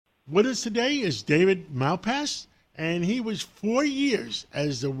with us today is David Malpass, and he was 4 years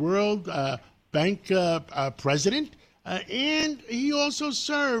as the World Bank president, and he also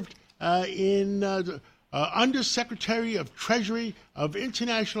served in Undersecretary of Treasury of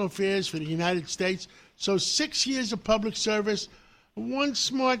International Affairs for the United States. So 6 years of public service. One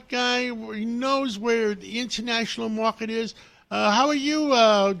smart guy. He knows where the international market is. How are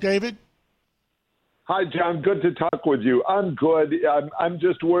you, David? Hi, John. Good to talk with you. I'm good. I'm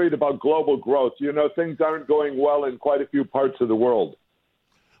just worried about global growth. You know, things aren't going well in quite a few parts of the world.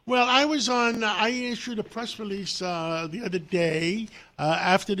 Well, I issued a press release the other day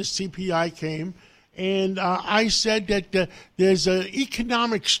after the CPI came, and I said that there's an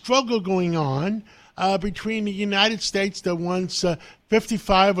economic struggle going on between the United States that wants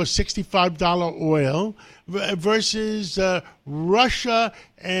 $55 or $65 oil versus Russia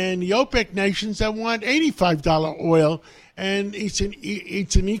and the OPEC nations that want $85 oil, and it's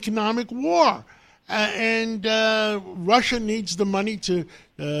an economic war. And Russia needs the money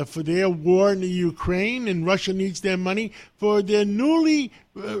for their war in the Ukraine, and Russia needs their money for their newly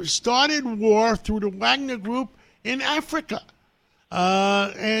started war through the Wagner Group in Africa.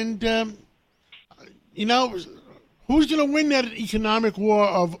 You know, who's going to win that economic war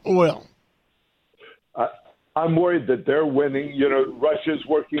of oil? I'm worried that they're winning. You know, Russia's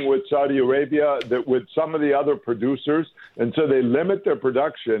working with Saudi Arabia, with some of the other producers, and so they limit their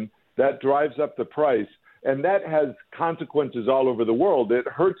production. That drives up the price, and that has consequences all over the world. It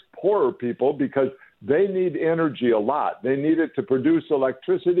hurts poorer people because they need energy a lot. They need it to produce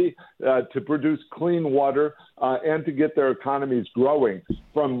electricity, to produce clean water, and to get their economies growing.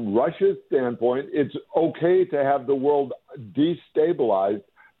 From Russia's standpoint, it's okay to have the world destabilized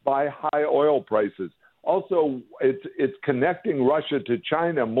by high oil prices. Also, it's connecting Russia to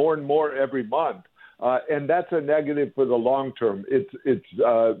China more and more every month. And that's a negative for the long term. It's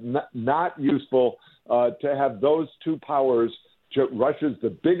not useful to have those two powers. Russia's the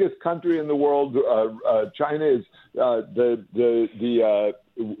biggest country in the world. China is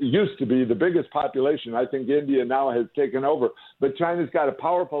used to be the biggest population. I think India now has taken over. But China's got a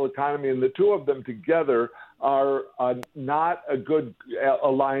powerful economy, and the two of them together are not a good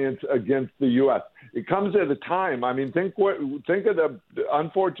alliance against the U.S. It comes at a time. I mean, think of the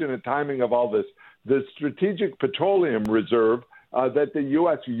unfortunate timing of all this. The Strategic Petroleum Reserve that the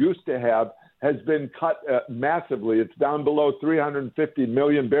U.S. used to have has been cut massively. It's down below 350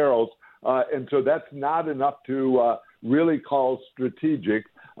 million barrels, and so that's not enough to really call strategic.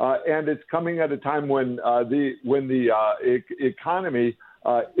 And it's coming at a time when the economy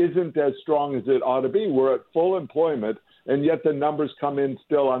isn't as strong as it ought to be. We're at full employment, and yet the numbers come in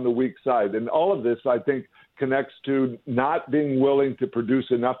still on the weak side. And all of this, I think, connects to not being willing to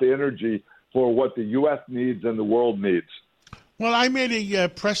produce enough energy for what the U.S. needs and the world needs. Well, I made a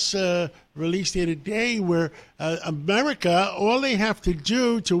press release the other day where America, all they have to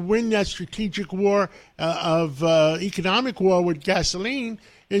do to win that strategic war of economic war with gasoline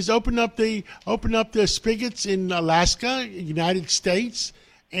is open up the spigots in Alaska, United States,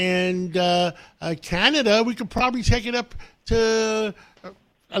 and Canada. We could probably take it up to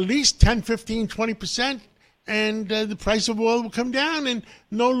at least 10, 15, 20%. And the price of oil will come down, and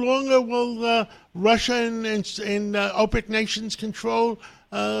no longer will Russia and OPEC nations control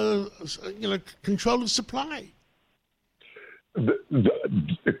the supply.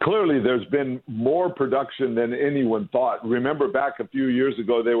 Clearly, there's been more production than anyone thought. Remember, back a few years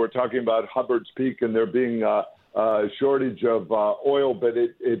ago, they were talking about Hubbard's Peak and there being a shortage of oil, but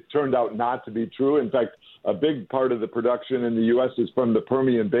it turned out not to be true. In fact, a big part of the production in the U.S. is from the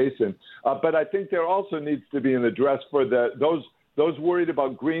Permian Basin. But I think there also needs to be an address for those worried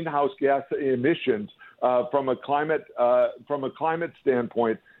about greenhouse gas emissions from a climate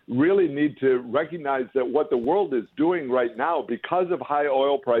standpoint. Really need to recognize that what the world is doing right now, because of high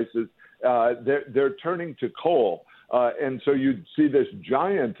oil prices, they're turning to coal. And so you see this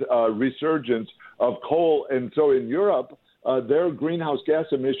giant resurgence of coal. And so in Europe, their greenhouse gas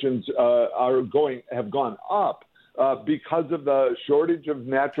emissions have gone up because of the shortage of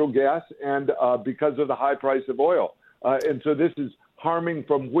natural gas and because of the high price of oil. And so this is harming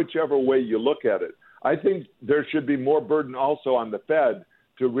from whichever way you look at it. I think there should be more burden also on the Fed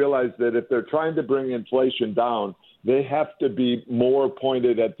to realize that if they're trying to bring inflation down, they have to be more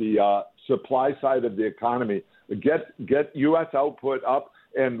pointed at the supply side of the economy. Get U.S. output up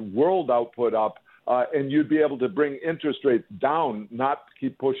and world output up, and you'd be able to bring interest rates down, not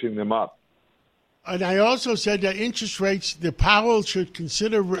keep pushing them up. And I also said that interest rates, the Powell should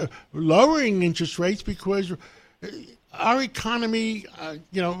consider lowering interest rates because our economy,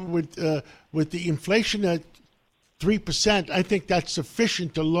 with the inflation at 3%. I think that's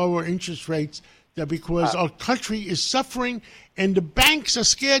sufficient to lower interest rates because our country is suffering and the banks are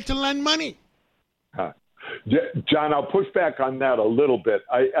scared to lend money. John, I'll push back on that a little bit.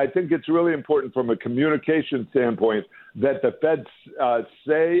 I think it's really important from a communication standpoint that the Fed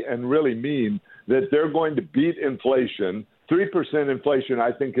say and really mean that they're going to beat inflation. 3% inflation,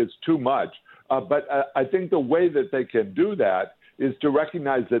 I think, is too much. But I think the way that they can do that is to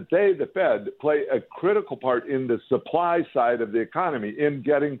recognize that they, the Fed, play a critical part in the supply side of the economy in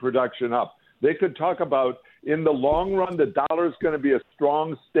getting production up. They could talk about, in the long run, the dollar is going to be a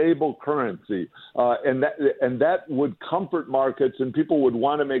strong, stable currency, and that would comfort markets, and people would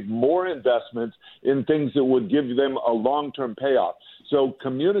want to make more investments in things that would give them a long-term payoff. So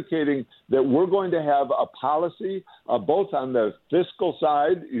communicating that we're going to have a policy, both on the fiscal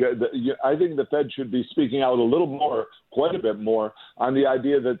side, I think the Fed should be speaking out a little more, quite a bit more, on the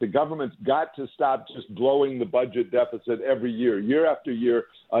idea that the government's got to stop just blowing the budget deficit every year. Year after year,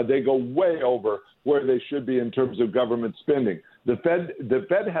 they go way over where they should be in terms of government spending. The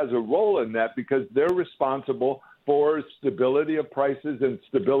Fed has a role in that because they're responsible for stability of prices and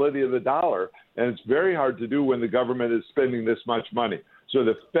stability of the dollar. And it's very hard to do when the government is spending this much money. So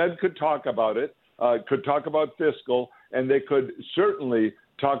the Fed could talk about it, could talk about fiscal, and they could certainly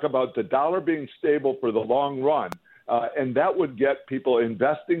talk about the dollar being stable for the long run. And that would get people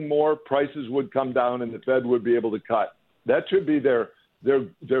investing more, prices would come down, and the Fed would be able to cut. That should be their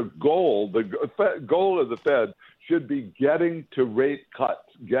goal. The goal of the Fed should be getting to rate cuts,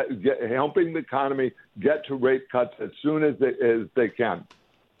 helping the economy get to rate cuts as soon as they can.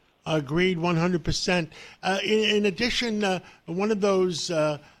 Agreed, 100%. In addition, one of those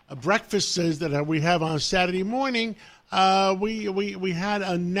breakfasts that we have on Saturday morning, we had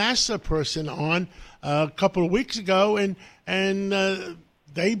a NASA person on a couple of weeks ago, and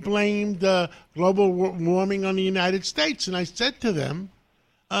they blamed global warming on the United States. And I said to them,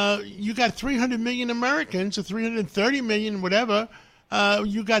 you got 300 million Americans, or 330 million, whatever.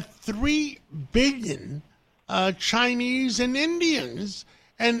 You got 3 billion Chinese and Indians,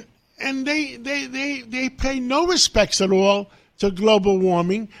 and they pay no respects at all to global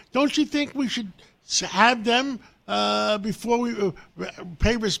warming. Don't you think we should have them before we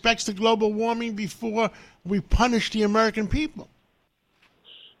pay respects to global warming before we punish the American people?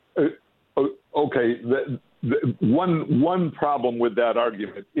 Okay. One problem with that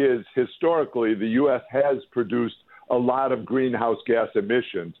argument is historically the U.S. has produced a lot of greenhouse gas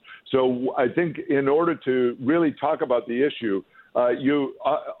emissions. So I think in order to really talk about the issue, you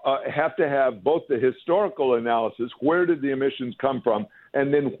have to have both the historical analysis, where did the emissions come from,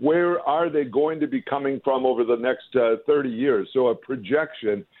 and then where are they going to be coming from over the next 30 years, so a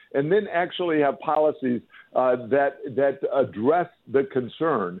projection, and then actually have policies that address the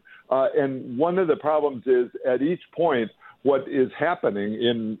concern. And one of the problems is at each point, what is happening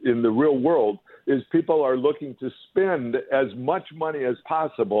in the real world is people are looking to spend as much money as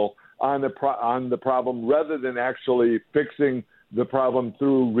possible on the problem rather than actually fixing the problem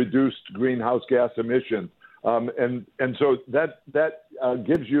through reduced greenhouse gas emissions. And so that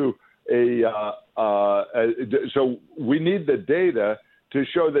gives you so we need the data to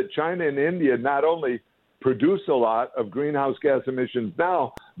show that China and India not only produce a lot of greenhouse gas emissions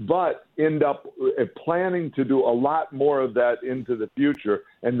now, but end up planning to do a lot more of that into the future.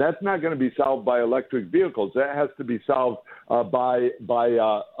 And that's not going to be solved by electric vehicles. That has to be solved by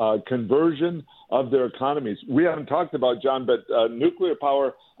conversion of their economies. We haven't talked about, John, but nuclear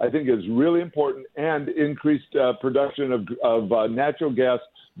power, I think, is really important, and increased production of natural gas.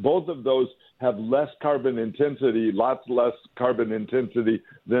 Both of those have less carbon intensity, lots less carbon intensity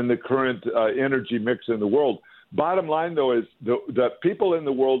than the current energy mix in the world. Bottom line, though, is the people in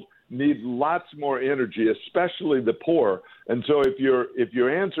the world need lots more energy, especially the poor. And so if your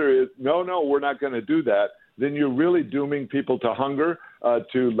answer is, no, we're not going to do that, then you're really dooming people to hunger,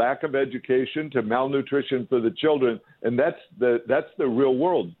 to lack of education, to malnutrition for the children. And that's the real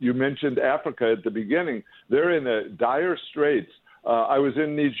world. You mentioned Africa at the beginning. They're in a dire straits. I was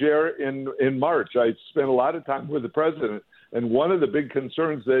in Niger in March. I spent a lot of time with the president, and one of the big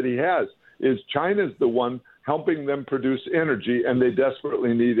concerns that he has is China's the one helping them produce energy, and they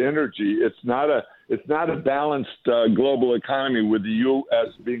desperately need energy. It's not a balanced global economy with the U.S.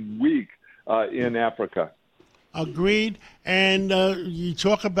 being weak in Africa. Agreed. And you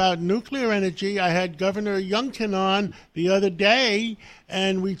talk about nuclear energy. I had Governor Youngkin on the other day,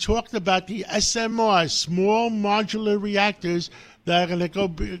 and we talked about the SMR, small modular reactors, that are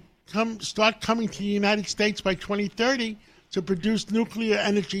going to start coming to the United States by 2030 to produce nuclear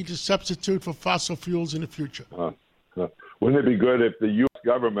energy to substitute for fossil fuels in the future. Wouldn't it be good if the U.S.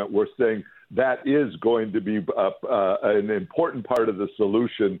 government were saying that is going to be an important part of the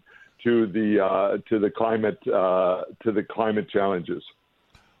solution to the climate challenges.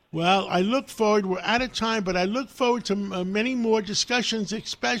 Well, I look forward. We're out of time, but I look forward to many more discussions,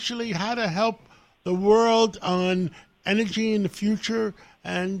 especially how to help the world on energy in the future.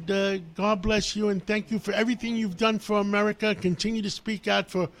 And God bless you, and thank you for everything you've done for America. Continue to speak out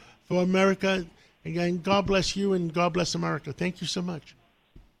for America. Again, God bless you, and God bless America. Thank you so much.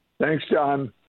 Thanks, John.